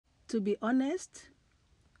To be honest,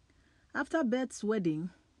 after Beth's wedding,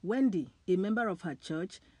 Wendy, a member of her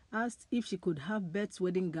church, asked if she could have Beth's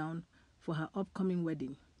wedding gown for her upcoming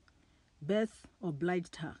wedding. Beth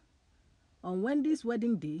obliged her. On Wendy's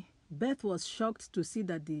wedding day, Beth was shocked to see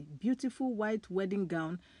that the beautiful white wedding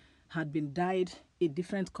gown had been dyed a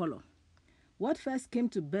different color. What first came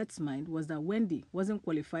to Beth's mind was that Wendy wasn't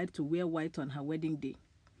qualified to wear white on her wedding day.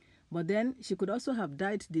 But then she could also have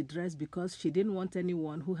dyed the dress because she didn't want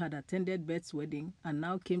anyone who had attended Beth's wedding and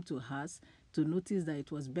now came to hers to notice that it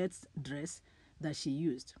was Beth's dress that she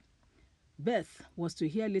used. Beth was to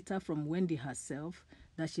hear later from Wendy herself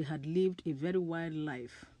that she had lived a very wild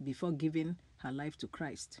life before giving her life to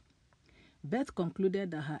Christ. Beth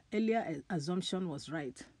concluded that her earlier assumption was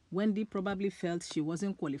right. Wendy probably felt she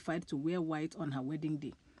wasn't qualified to wear white on her wedding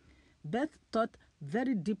day. Beth thought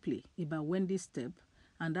very deeply about Wendy's step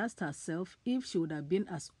and asked herself if she would have been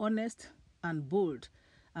as honest and bold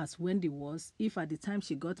as Wendy was if at the time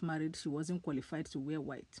she got married she wasn't qualified to wear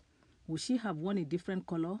white. Would she have worn a different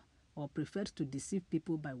color or preferred to deceive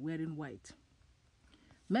people by wearing white?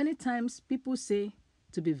 Many times people say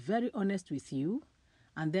to be very honest with you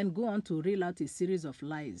and then go on to reel out a series of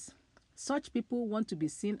lies. Such people want to be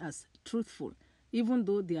seen as truthful even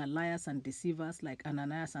though they are liars and deceivers like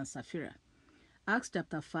Ananias and Sapphira. Acts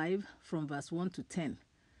chapter 5 from verse 1 to 10.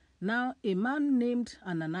 Now a man named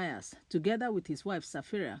Ananias, together with his wife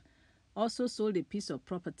Sapphira, also sold a piece of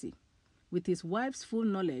property. With his wife's full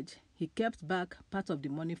knowledge, he kept back part of the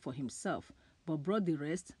money for himself, but brought the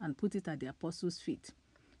rest and put it at the apostles' feet.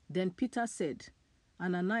 Then Peter said,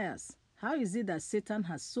 Ananias, how is it that Satan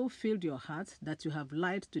has so filled your heart that you have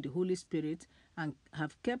lied to the Holy Spirit and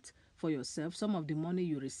have kept for yourself some of the money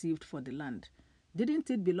you received for the land?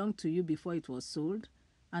 Didn't it belong to you before it was sold?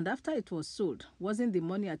 And after it was sold, wasn't the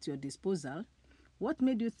money at your disposal? What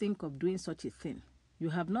made you think of doing such a thing? You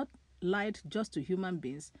have not lied just to human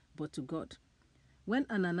beings, but to God. When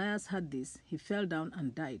Ananias heard this, he fell down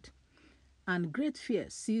and died. And great fear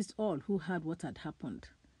seized all who heard what had happened.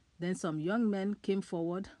 Then some young men came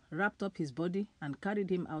forward, wrapped up his body, and carried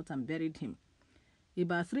him out and buried him.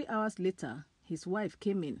 About 3 hours later, his wife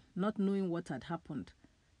came in, not knowing what had happened.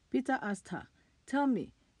 Peter asked her, Tell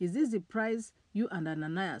me, is this the price you and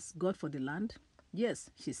Ananias got for the land? Yes,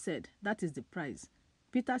 she said, that is the price.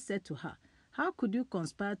 Peter said to her, How could you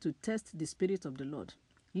conspire to test the Spirit of the Lord?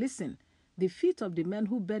 Listen, the feet of the men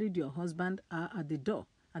who buried your husband are at the door,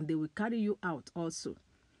 and they will carry you out also.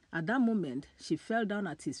 At that moment, she fell down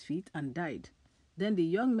at his feet and died. Then the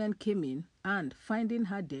young men came in and, finding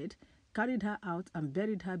her dead, carried her out and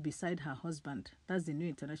buried her beside her husband. That's the New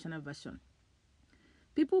International Version.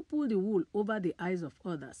 People pull the wool over the eyes of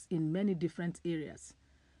others in many different areas.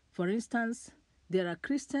 For instance, there are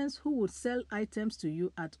Christians who would sell items to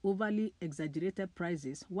you at overly exaggerated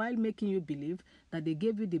prices while making you believe that they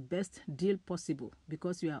gave you the best deal possible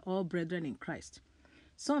because you are all brethren in Christ.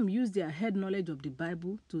 Some use their head knowledge of the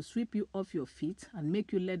Bible to sweep you off your feet and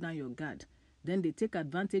make you let down your guard. Then they take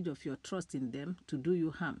advantage of your trust in them to do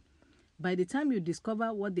you harm. By the time you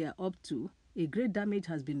discover what they are up to, a great damage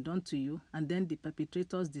has been done to you, and then the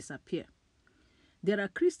perpetrators disappear. There are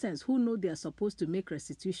Christians who know they are supposed to make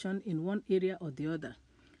restitution in one area or the other,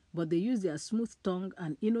 but they use their smooth tongue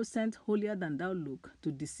and innocent, holier-than-thou look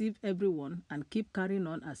to deceive everyone and keep carrying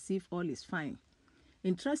on as if all is fine.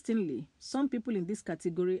 Interestingly, some people in this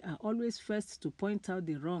category are always first to point out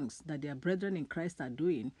the wrongs that their brethren in Christ are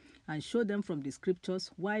doing and show them from the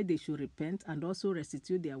scriptures why they should repent and also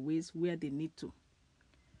restitute their ways where they need to.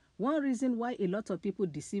 One reason why a lot of people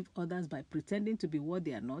deceive others by pretending to be what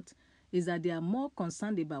they are not is that they are more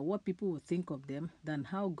concerned about what people will think of them than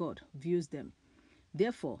how God views them.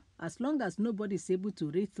 Therefore, as long as nobody is able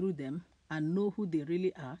to read through them and know who they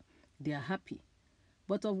really are, they are happy.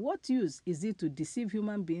 But of what use is it to deceive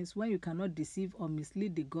human beings when you cannot deceive or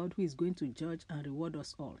mislead the God who is going to judge and reward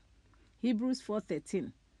us all? Hebrews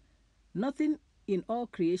 4:13. Nothing in all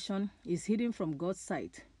creation is hidden from God's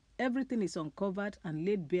sight. Everything is uncovered and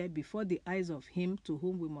laid bare before the eyes of him to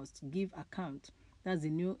whom we must give account. That's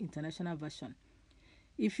the New International Version.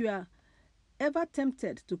 If you are ever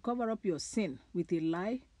tempted to cover up your sin with a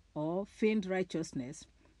lie or feigned righteousness,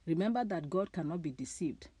 remember that God cannot be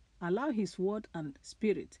deceived. Allow his word and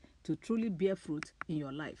spirit to truly bear fruit in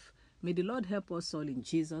your life. May the Lord help us all in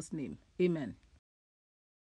Jesus' name. Amen.